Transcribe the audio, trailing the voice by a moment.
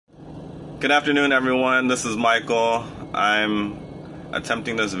Good afternoon, everyone. This is Michael. I'm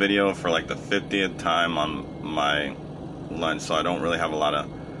attempting this video for like the 50th time on my lunch, so I don't really have a lot of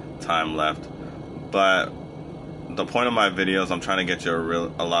time left. But the point of my video is I'm trying to get you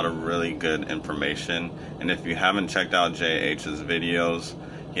a lot of really good information. And if you haven't checked out JH's videos,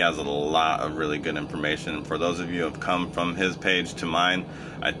 he has a lot of really good information. For those of you who have come from his page to mine,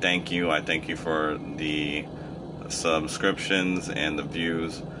 I thank you. I thank you for the subscriptions and the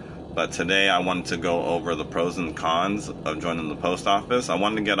views. But today I wanted to go over the pros and cons of joining the post office. I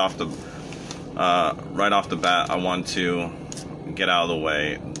wanted to get off the right off the bat, I want to get out of the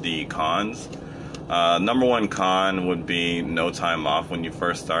way the cons. Number one con would be no time off. When you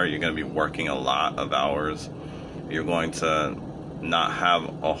first start, you're going to be working a lot of hours. You're going to not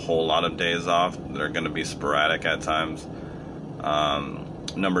have a whole lot of days off. They're going to be sporadic at times.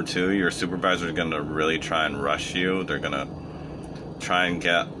 Number two, your supervisor is going to really try and rush you. They're going to try and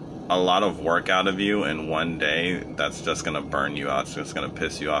get a lot of work out of you in one day. That's just going to burn you out. It's just going to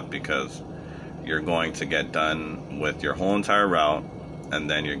piss you off because you're going to get done with your whole entire route, and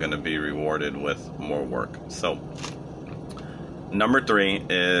then you're going to be rewarded with more work. So number three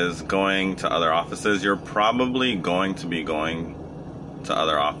is going to other offices. You're probably going to be going to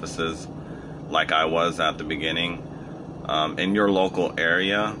other offices like I was at the beginning in your local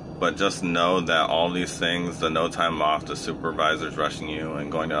area, but just know that all these things, the no time off, the supervisors rushing you,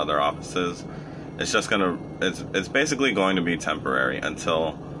 and going to other offices, it's basically going to be temporary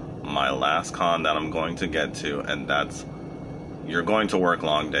until my last con that I'm going to get to, and that's you're going to work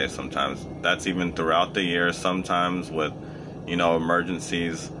long days sometimes. That's even throughout the year. Sometimes with,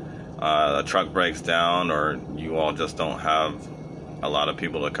 emergencies, a truck breaks down, or you all just don't have a lot of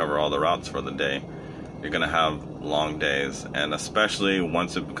people to cover all the routes for the day. You're going to have long days, and especially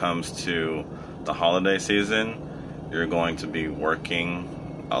once it comes to the holiday season, you're going to be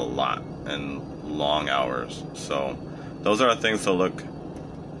working a lot and long hours. So those are things to look,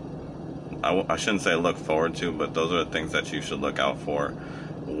 I shouldn't say look forward to, but those are the things that you should look out for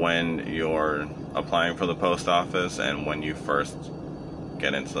when you're applying for the post office and when you first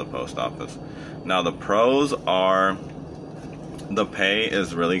get into the post office. Now the pros are, the pay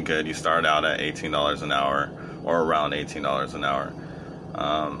is really good. You start out at $18 an hour, or around $18 an hour.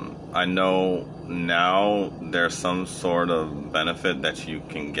 I know now there's some sort of benefit that you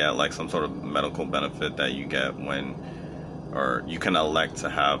can get, like some sort of medical benefit that you get or you can elect to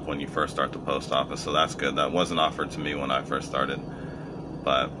have when you first start the post office. So that's good. That wasn't offered to me when I first started.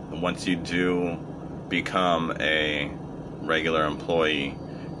 But once you do become a regular employee,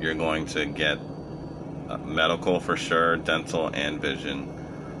 you're going to get medical for sure, dental and vision.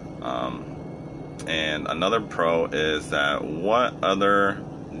 And another pro is that what other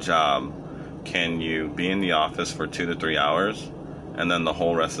job can you be in the office for 2 to 3 hours, and then the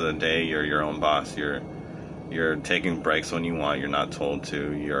whole rest of the day you're your own boss? You're taking breaks when you want. You're not told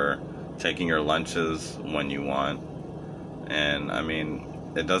to. You're taking your lunches when you want. And I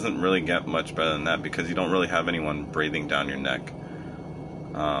mean, it doesn't really get much better than that because you don't really have anyone breathing down your neck.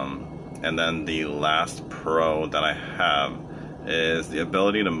 And then the last pro that I have is the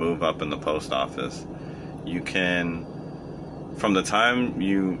ability to move up in the post office. You can, from the time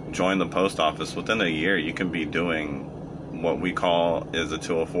you join the post office, within a year, you can be doing what we call is a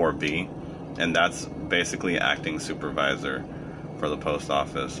 204B, and that's basically acting supervisor for the post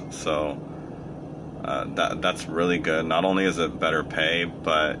office. So that's really good. Not only is it better pay,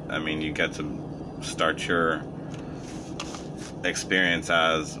 but I mean, you get to start your experience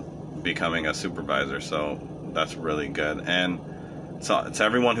as becoming a supervisor, so that's really good. And so to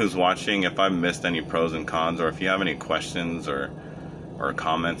everyone who's watching, if I missed any pros and cons, or if you have any questions or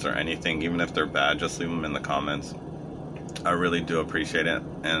comments or anything, even if they're bad, just leave them in the comments. I really do appreciate it,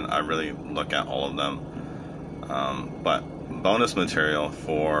 and I really look at all of them. But bonus material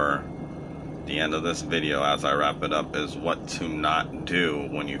for the end of this video as I wrap it up is what to not do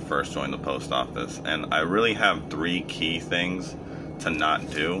when you first join the post office. And I really have 3 key things to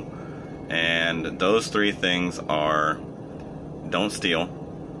not do. And those 3 things are: don't steal,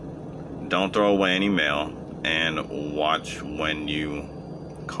 don't throw away any mail, and watch when you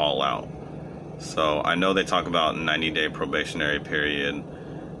call out. So I know they talk about 90-day probationary period,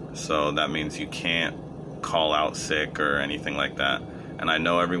 so that means you can't call out sick or anything like that. And I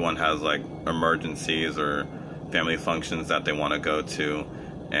know everyone has like emergencies or family functions that they want to go to.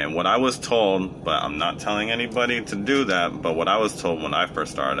 And what I was told, but I'm not telling anybody to do that, but what I was told when I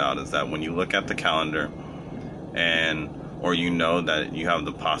first started out is that when you look at the calendar or you know that you have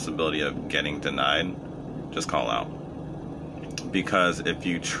the possibility of getting denied, just call out. Because if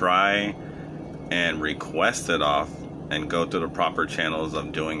you try and request it off, and go through the proper channels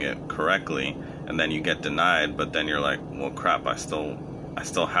of doing it correctly, and then you get denied, but then you're like, well crap, I still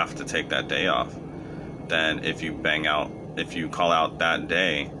have to take that day off, then if you call out that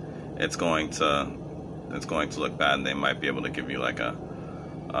day, it's going to look bad, and they might be able to give you like a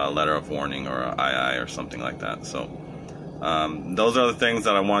letter of warning or a II or something like that. So those are the things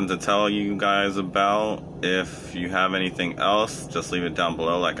that I wanted to tell you guys about. If you have anything else, just leave it down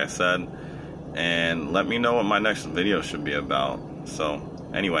below, like I said, and let me know what my next video should be about. So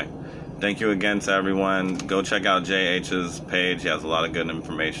anyway, thank you again to everyone. Go check out JH's page. He has a lot of good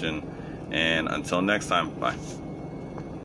information. And until next time, bye.